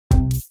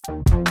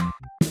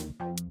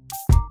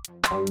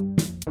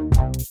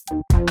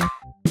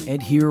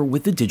Ed here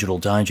with the Digital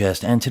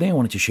Digest, and today I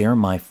wanted to share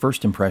my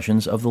first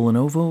impressions of the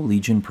Lenovo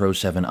Legion Pro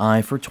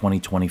 7i for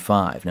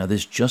 2025. Now,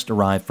 this just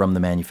arrived from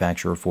the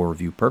manufacturer for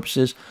review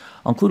purposes.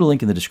 I'll include a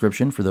link in the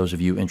description for those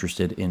of you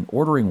interested in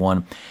ordering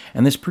one.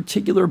 And this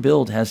particular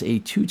build has a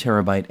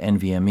 2TB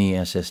NVMe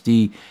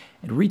SSD.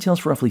 It retails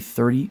for roughly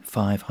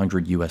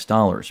 $3,500 US.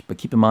 But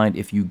keep in mind,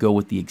 if you go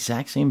with the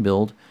exact same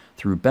build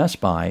through Best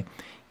Buy,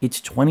 it's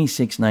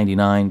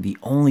 $26.99. The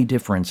only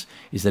difference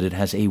is that it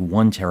has a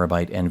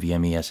 1TB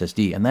NVMe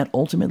SSD, and that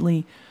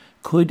ultimately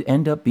could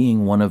end up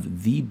being one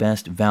of the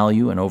best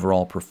value and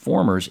overall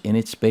performers in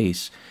its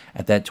space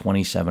at that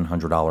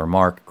 $2,700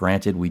 mark.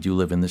 Granted, we do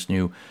live in this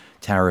new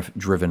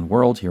tariff-driven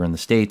world here in the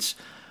States,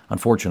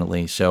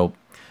 unfortunately. So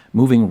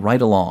moving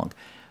right along,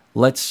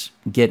 let's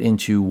get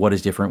into what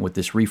is different with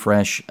this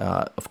refresh.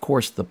 Of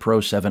course, the Pro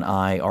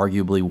 7i,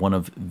 arguably one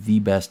of the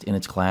best in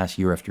its class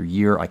year after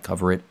year. I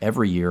cover it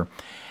every year,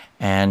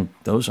 and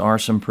those are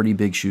some pretty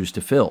big shoes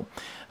to fill.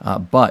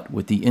 But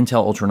with the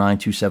Intel Ultra 9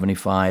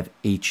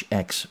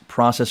 275HX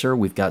processor,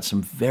 we've got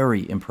some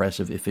very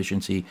impressive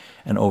efficiency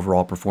and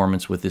overall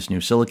performance with this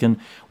new silicon.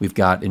 We've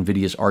got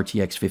Nvidia's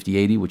RTX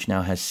 5080, which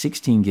now has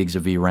 16 gigs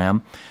of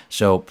VRAM,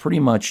 so pretty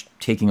much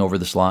taking over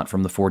the slot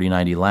from the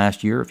 4090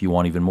 last year. If you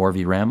want even more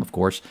VRAM, of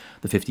course,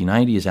 the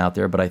 5090 is out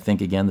there, but I think,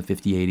 again, the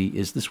 5080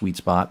 is the sweet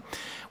spot.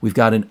 We've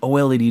got an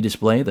OLED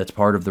display that's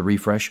part of the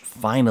refresh.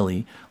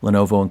 Finally,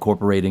 Lenovo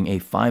incorporating a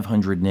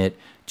 500 nit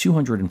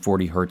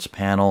 240 hertz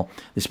panel.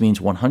 This means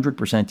 100%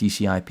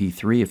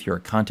 DCI-P3. If you're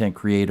a content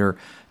creator,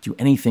 do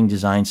anything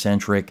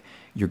design-centric,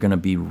 you're going to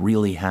be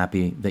really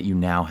happy that you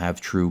now have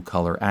true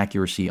color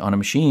accuracy on a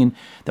machine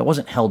that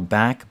wasn't held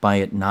back by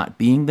it not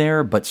being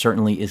there, but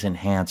certainly is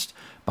enhanced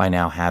by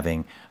now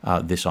having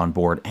this on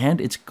board. And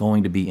it's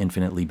going to be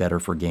infinitely better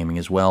for gaming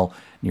as well.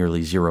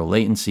 Nearly zero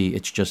latency.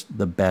 It's just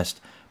the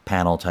best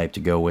panel type to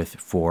go with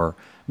for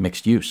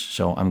mixed use.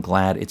 So I'm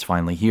glad it's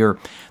finally here.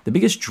 The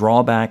biggest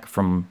drawback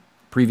from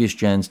previous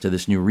gens to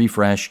this new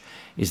refresh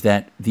is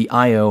that the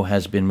I/O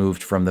has been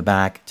moved from the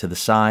back to the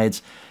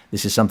sides.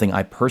 This is something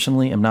I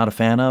personally am not a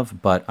fan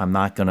of, but I'm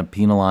not going to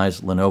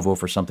penalize Lenovo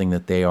for something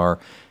that they are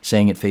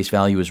saying at face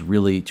value is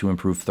really to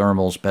improve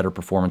thermals, better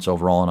performance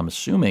overall, and I'm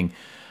assuming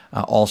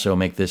also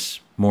make this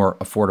more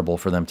affordable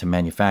for them to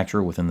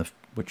manufacture which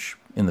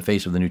in the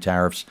face of the new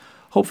tariffs.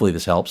 Hopefully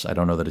this helps. I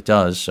don't know that it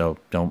does, so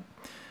don't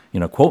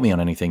quote me on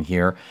anything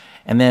here.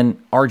 And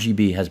then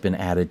RGB has been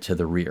added to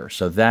the rear.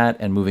 So that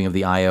and moving of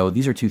the I/O,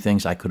 these are two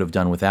things I could have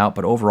done without,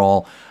 but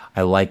overall,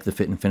 I like the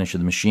fit and finish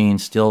of the machine.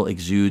 Still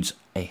exudes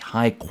a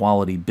high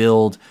quality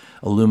build,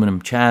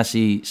 aluminum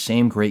chassis,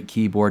 same great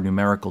keyboard,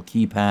 numerical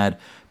keypad,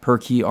 per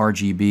key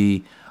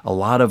RGB, a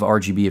lot of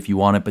RGB if you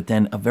want it, but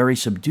then a very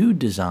subdued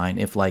design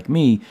if, like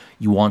me,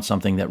 you want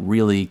something that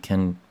really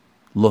can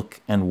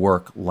look and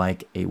work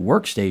like a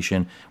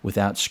workstation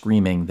without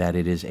screaming that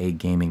it is a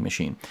gaming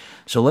machine.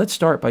 So let's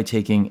start by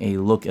taking a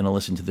look and a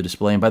listen to the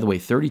display. And by the way,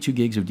 32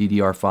 gigs of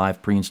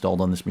DDR5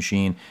 pre-installed on this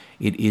machine.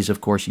 It is,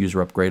 of course,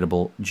 user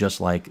upgradable, just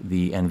like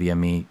the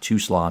NVMe 2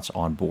 slots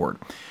on board.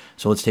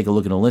 So let's take a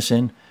look and a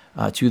listen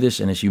to this.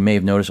 And as you may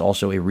have noticed,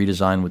 also a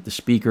redesign with the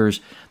speakers.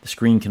 The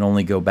screen can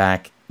only go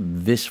back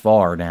this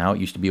far now.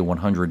 It used to be a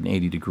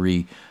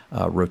 180-degree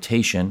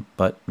rotation,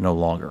 but no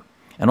longer.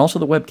 And also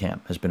the webcam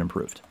has been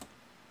improved.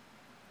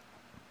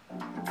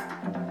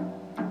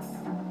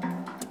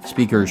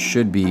 Speakers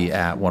should be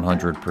at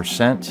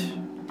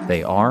 100%.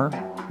 They are.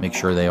 Make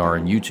sure they are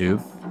in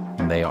YouTube,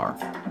 and they are.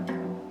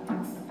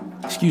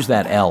 Excuse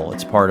that L.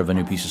 It's part of a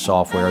new piece of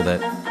software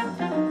that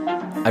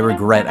I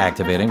regret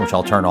activating, which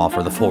I'll turn off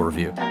for the full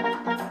review.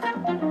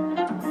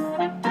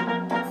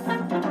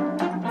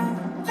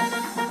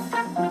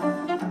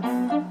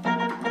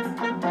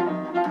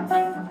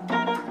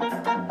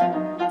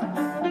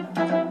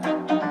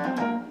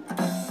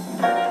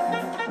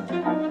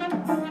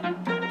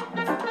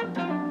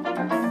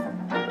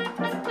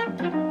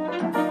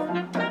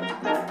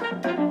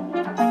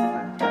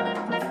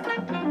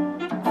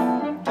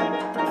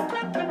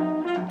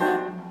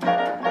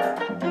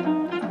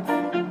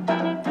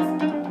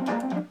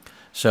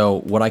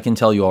 So what I can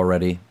tell you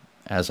already,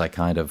 as I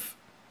kind of,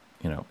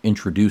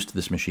 introduced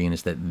this machine,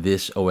 is that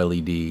this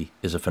OLED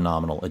is a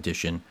phenomenal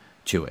addition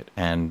to it.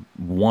 And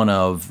one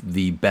of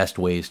the best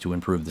ways to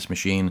improve this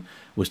machine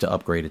was to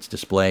upgrade its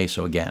display.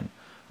 So again,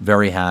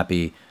 very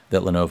happy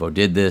that Lenovo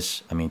did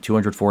this. I mean,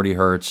 240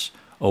 hertz,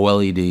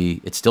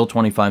 OLED. It's still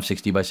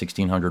 2560 by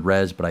 1600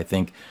 res, but I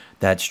think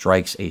that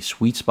strikes a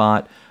sweet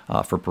spot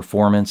for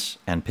performance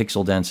and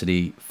pixel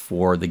density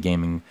for the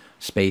gaming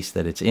space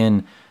that it's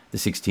in. The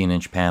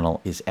 16-inch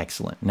panel is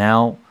excellent.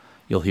 Now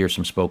you'll hear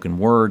some spoken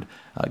word.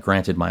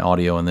 Granted, my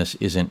audio in this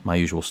isn't my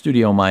usual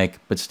studio mic,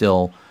 but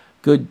still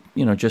good,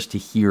 just to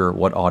hear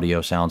what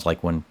audio sounds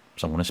like when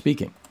someone is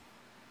speaking.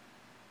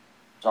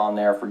 It's on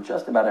there for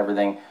just about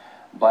everything,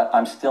 but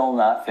I'm still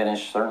not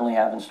finished. Certainly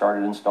haven't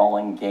started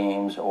installing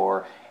games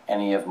or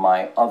any of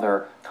my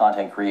other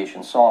content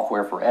creation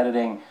software for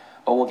editing,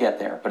 but we'll get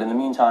there. But in the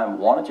meantime,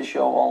 wanted to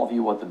show all of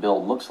you what the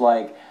build looks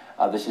like.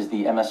 This is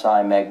the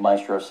MSI Meg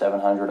Maestro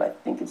 700. I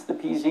think it's the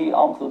PZ.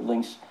 I'll include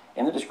links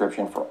in the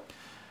description for.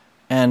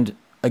 And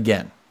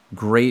again,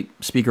 great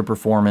speaker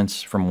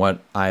performance from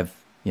what I've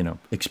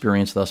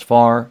experienced thus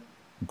far.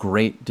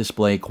 Great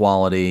display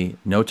quality,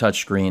 no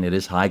touchscreen. It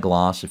is high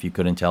gloss. If you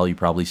couldn't tell, you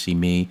probably see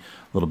me,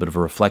 a little bit of a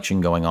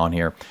reflection going on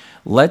here.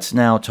 Let's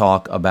now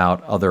talk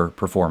about other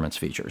performance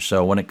features.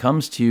 So when it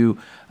comes to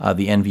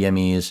the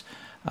NVMe's,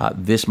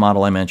 this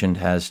model I mentioned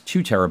has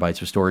 2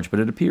 terabytes of storage, but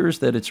it appears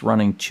that it's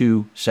running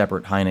 2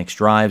 separate Hynix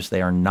drives.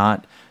 They are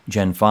not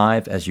Gen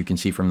 5, as you can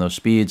see from those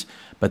speeds,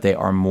 but they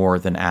are more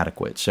than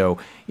adequate. So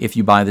if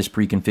you buy this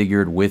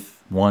pre-configured with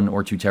 1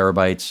 or 2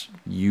 terabytes,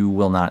 you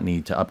will not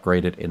need to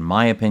upgrade it, in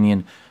my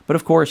opinion. But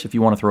of course, if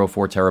you want to throw a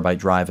 4 terabyte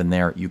drive in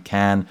there, you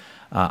can.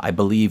 I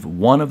believe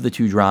one of the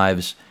 2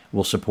 drives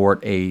will support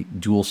a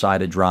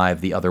dual-sided drive,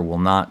 the other will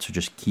not, so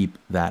just keep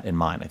that in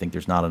mind. I think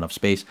there's not enough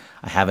space.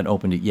 I haven't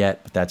opened it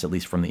yet, but that's at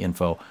least from the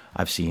info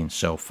I've seen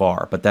so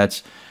far. But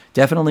that's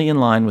definitely in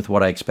line with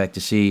what I expect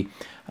to see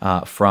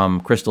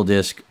from Crystal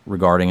Disk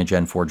regarding a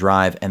Gen 4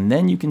 drive. And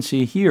then you can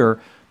see here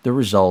the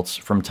results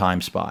from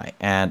TimeSpy.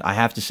 And I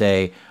have to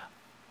say,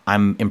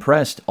 I'm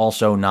impressed,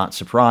 also not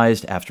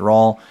surprised. After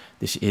all,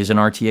 this is an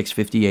RTX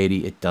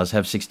 5080. It does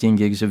have 16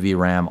 gigs of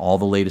VRAM, all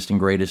the latest and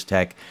greatest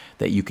tech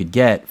that you could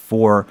get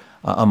for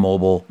a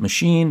mobile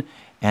machine.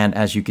 And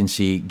as you can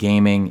see,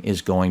 gaming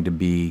is going to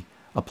be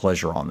a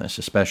pleasure on this,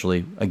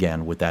 especially,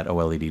 again, with that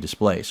OLED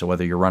display. So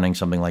whether you're running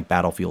something like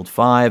Battlefield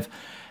 5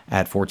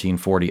 at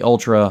 1440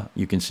 Ultra,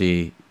 you can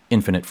see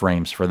infinite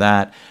frames for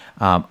that.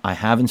 I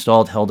have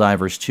installed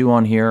Helldivers 2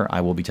 on here. I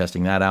will be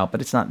testing that out,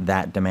 but it's not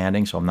that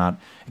demanding, so I'm not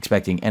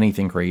expecting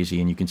anything crazy.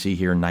 And you can see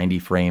here 90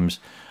 frames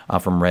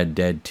from Red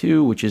Dead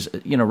 2, which is,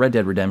 Red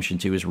Dead Redemption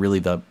 2 is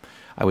really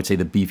I would say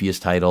the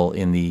beefiest title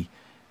in the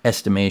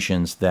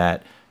estimations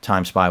that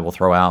TimeSpy will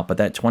throw out. But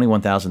that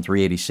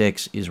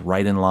 21,386 is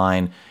right in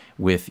line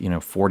with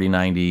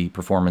 4090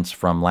 performance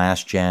from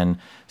last gen.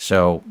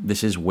 So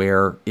this is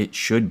where it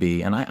should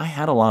be. And I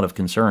had a lot of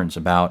concerns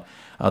about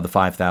the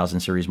 5000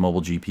 series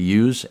mobile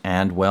GPUs,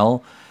 and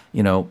well,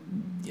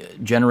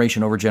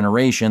 generation over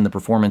generation, the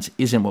performance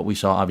isn't what we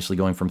saw, obviously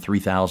going from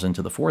 3000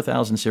 to the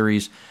 4000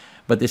 series,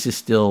 but this is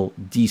still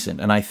decent.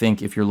 And I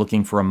think if you're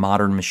looking for a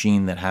modern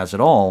machine that has it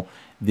all,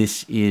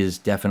 this is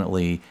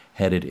definitely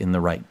headed in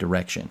the right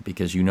direction,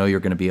 because you're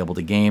going to be able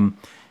to game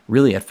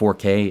really at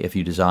 4K if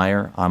you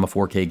desire. I'm a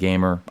 4K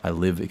gamer. I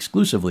live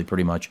exclusively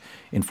pretty much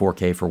in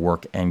 4K for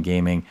work and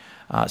gaming.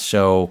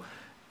 So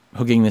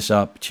hooking this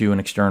up to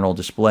an external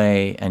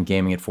display and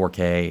gaming at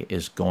 4K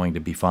is going to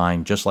be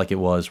fine, just like it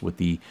was with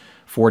the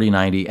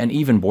 4090 and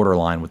even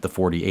borderline with the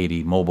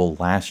 4080 mobile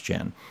last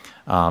gen.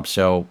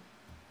 So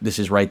this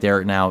is right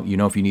there. Now,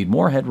 if you need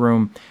more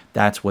headroom,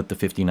 that's what the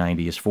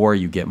 5090 is for.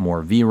 You get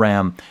more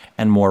VRAM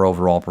and more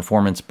overall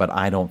performance, but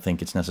I don't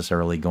think it's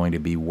necessarily going to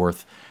be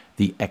worth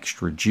the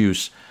extra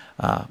juice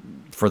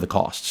for the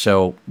cost.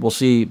 So we'll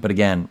see. But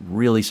again,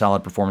 really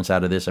solid performance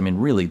out of this. I mean,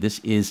 really, this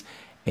is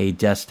a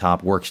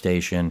desktop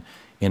workstation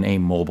in a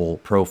mobile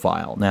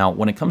profile. Now,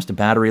 when it comes to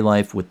battery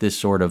life with this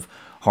sort of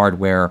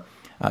hardware,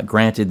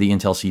 granted, the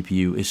Intel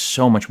CPU is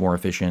so much more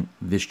efficient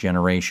this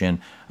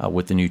generation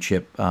with the new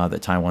chip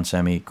that Taiwan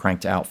Semi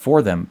cranked out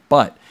for them.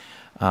 But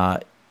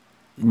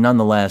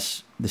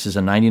nonetheless, this is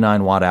a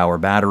 99 watt-hour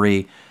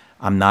battery.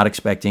 I'm not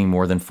expecting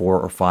more than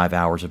 4 or 5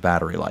 hours of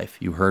battery life.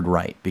 You heard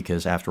right,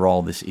 because after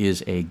all, this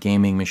is a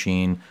gaming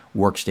machine,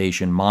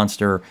 workstation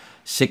monster,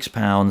 6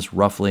 pounds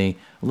roughly,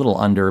 a little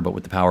under, but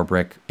with the power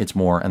brick, it's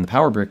more. And the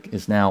power brick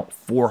is now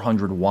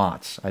 400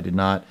 watts. I did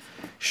not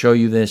show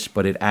you this,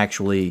 but it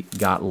actually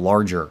got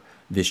larger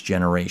this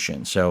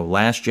generation. So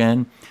last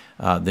gen,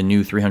 the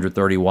new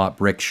 330 watt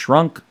brick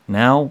shrunk.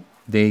 Now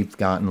they've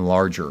gotten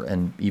larger,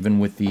 and even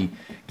with the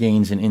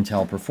gains in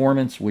Intel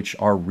performance, which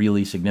are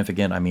really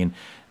significant. I mean,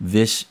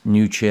 this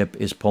new chip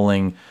is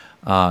pulling,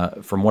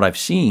 from what I've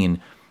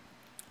seen,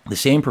 the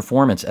same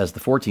performance as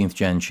the 14th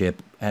gen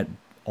chip at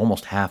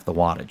almost half the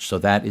wattage. So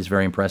that is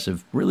very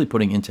impressive, really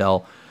putting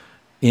Intel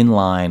in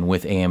line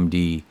with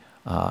AMD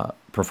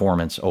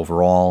performance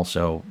overall.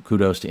 So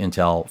kudos to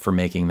Intel for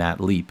making that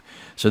leap.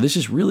 So this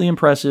is really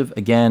impressive.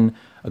 Again,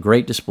 a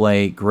great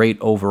display, great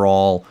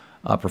overall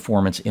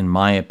performance, in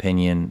my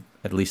opinion.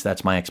 At least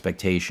that's my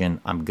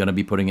expectation. I'm going to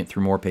be putting it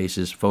through more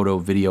paces: photo,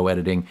 video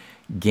editing,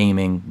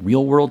 gaming,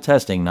 real-world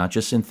testing, not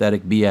just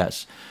synthetic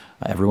BS.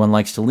 Everyone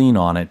likes to lean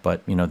on it,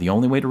 but the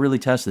only way to really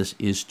test this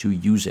is to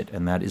use it,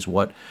 and that is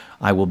what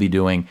I will be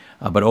doing.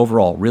 But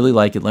overall, really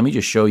like it. Let me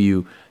just show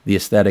you the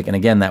aesthetic. And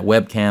again, that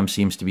webcam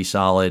seems to be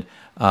solid.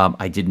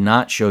 I did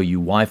not show you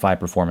Wi-Fi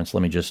performance.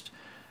 Let me just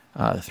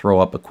throw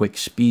up a quick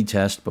speed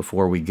test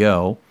before we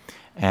go.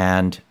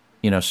 And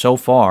so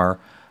far,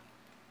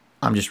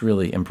 I'm just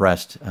really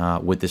impressed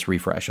with this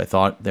refresh. I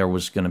thought there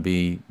was going to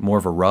be more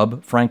of a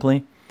rub,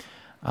 frankly.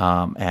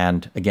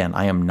 And again,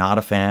 I am not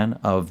a fan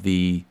of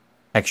the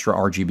extra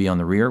RGB on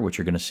the rear, which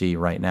you're going to see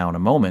right now in a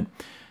moment,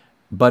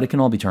 but it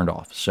can all be turned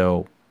off.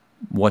 So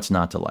what's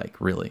not to like,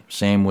 really?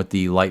 Same with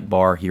the light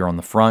bar here on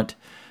the front.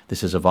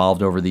 This has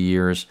evolved over the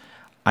years.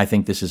 I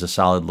think this is a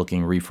solid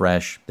looking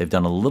refresh. They've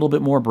done a little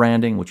bit more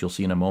branding, which you'll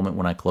see in a moment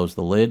when I close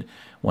the lid.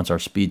 Once our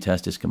speed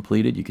test is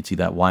completed, you can see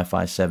that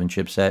Wi-Fi 7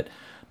 chipset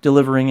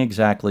delivering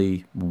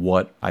exactly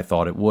what I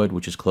thought it would,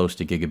 which is close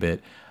to gigabit.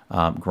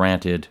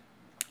 Granted,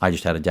 I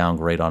just had a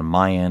downgrade on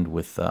my end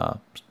with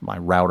my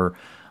router.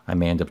 I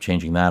may end up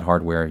changing that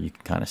hardware. You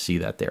can kind of see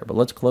that there. But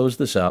let's close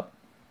this up,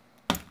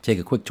 take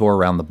a quick tour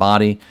around the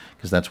body,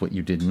 because that's what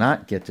you did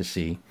not get to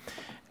see.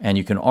 And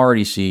you can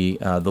already see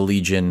the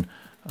Legion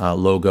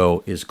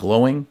logo is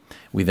glowing.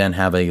 We then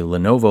have a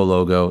Lenovo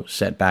logo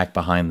set back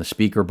behind the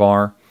speaker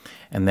bar.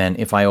 And then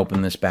if I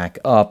open this back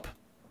up,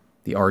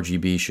 the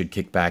RGB should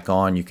kick back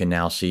on. You can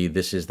now see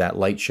this is that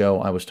light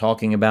show I was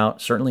talking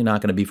about. Certainly not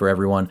going to be for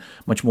everyone.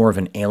 Much more of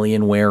an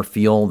Alienware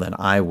feel than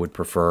I would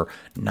prefer.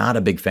 Not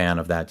a big fan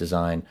of that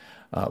design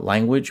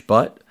language,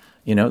 but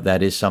you know,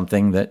 that is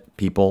something that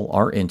people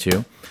are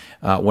into.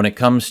 When it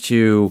comes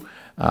to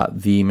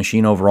the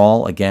machine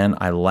overall, again,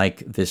 I like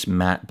this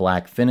matte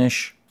black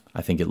finish.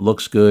 I think it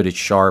looks good. It's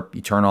sharp.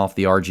 You turn off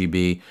the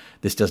RGB.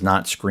 This does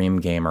not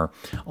scream gamer.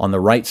 On the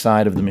right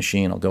side of the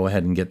machine, I'll go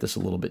ahead and get this a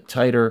little bit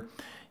tighter.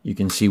 You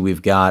can see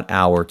we've got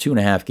our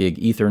 2.5 gig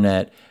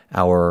Ethernet,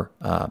 our,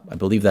 I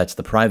believe that's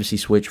the privacy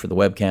switch for the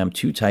webcam,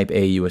 2 Type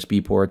A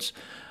USB ports,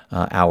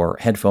 our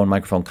headphone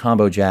microphone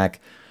combo jack,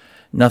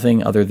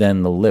 nothing other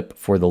than the lip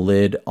for the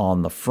lid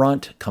on the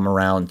front. Come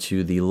around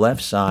to the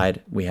left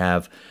side, we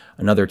have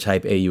another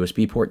Type A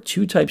USB port,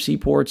 2 Type-C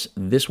ports.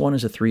 This one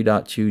is a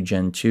 3.2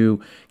 Gen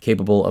 2,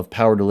 capable of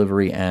power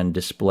delivery and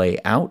display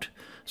out,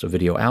 so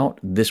video out.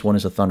 This one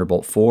is a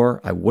Thunderbolt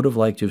 4. I would have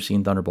liked to have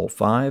seen Thunderbolt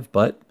 5,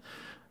 but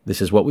this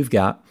is what we've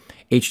got.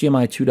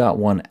 HDMI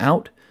 2.1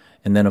 out,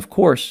 and then, of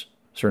course,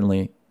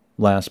 certainly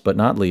last but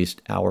not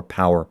least, our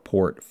power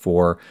port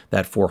for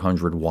that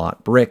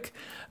 400-watt brick.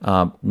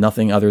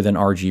 Nothing other than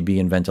RGB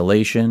and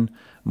ventilation,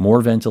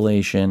 more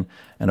ventilation,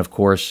 and, of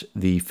course,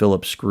 the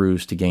Phillips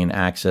screws to gain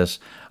access.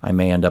 I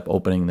may end up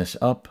opening this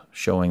up,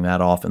 showing that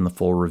off in the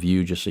full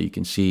review, just so you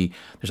can see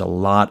there's a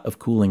lot of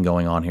cooling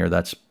going on here.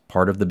 That's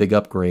part of the big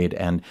upgrade,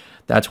 and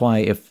that's why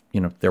if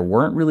there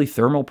weren't really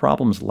thermal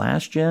problems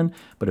last gen,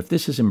 but if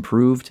this is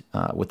improved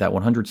with that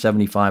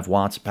 175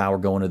 watts of power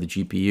going to the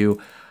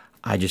GPU,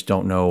 I just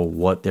don't know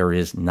what there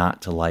is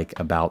not to like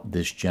about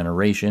this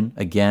generation.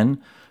 Again,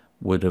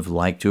 would have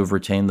liked to have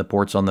retained the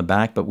ports on the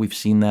back, but we've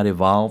seen that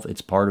evolve.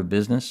 It's part of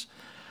business.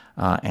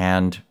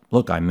 And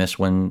look, I miss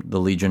when the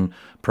Legion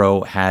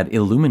Pro had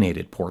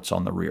illuminated ports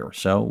on the rear.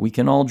 So we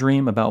can all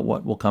dream about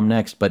what will come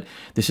next. But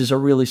this is a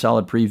really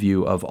solid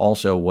preview of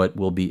also what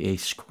will be a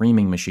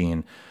screaming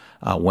machine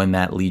when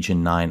that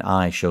Legion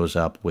 9i shows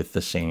up with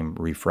the same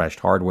refreshed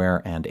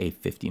hardware and a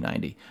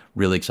 5090.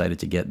 Really excited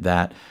to get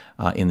that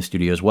in the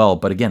studio as well.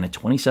 But again, at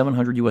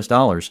 $2,700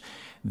 US,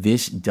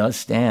 this does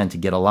stand to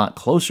get a lot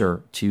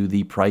closer to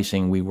the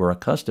pricing we were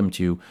accustomed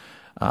to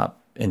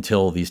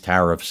until these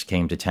tariffs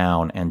came to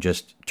town and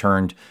just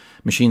turned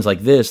machines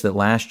like this that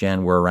last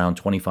gen were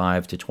around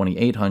 $2,500 to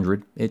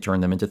 $2,800. It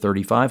turned them into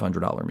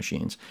 $3,500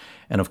 machines.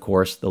 And of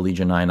course, the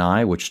Legion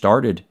 9i, which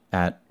started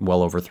at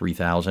well over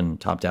 $3,000,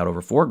 topped out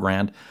over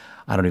 $4,000.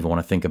 I don't even want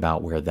to think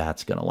about where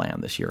that's going to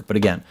land this year. But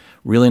again,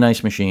 really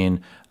nice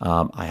machine.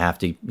 I have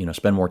to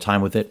spend more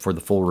time with it for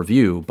the full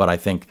review, but I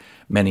think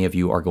many of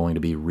you are going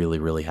to be really,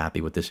 really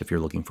happy with this if you're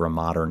looking for a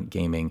modern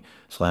gaming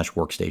 /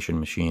 workstation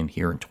machine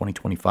here in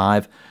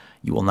 2025.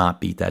 You will not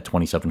beat that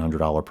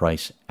 $2,700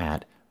 price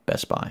at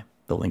Best Buy.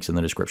 The link's in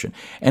the description.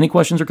 Any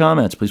questions or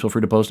comments, please feel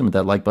free to post them with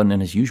that like button.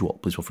 And as usual,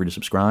 please feel free to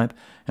subscribe,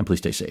 and please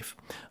stay safe.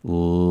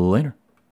 Later.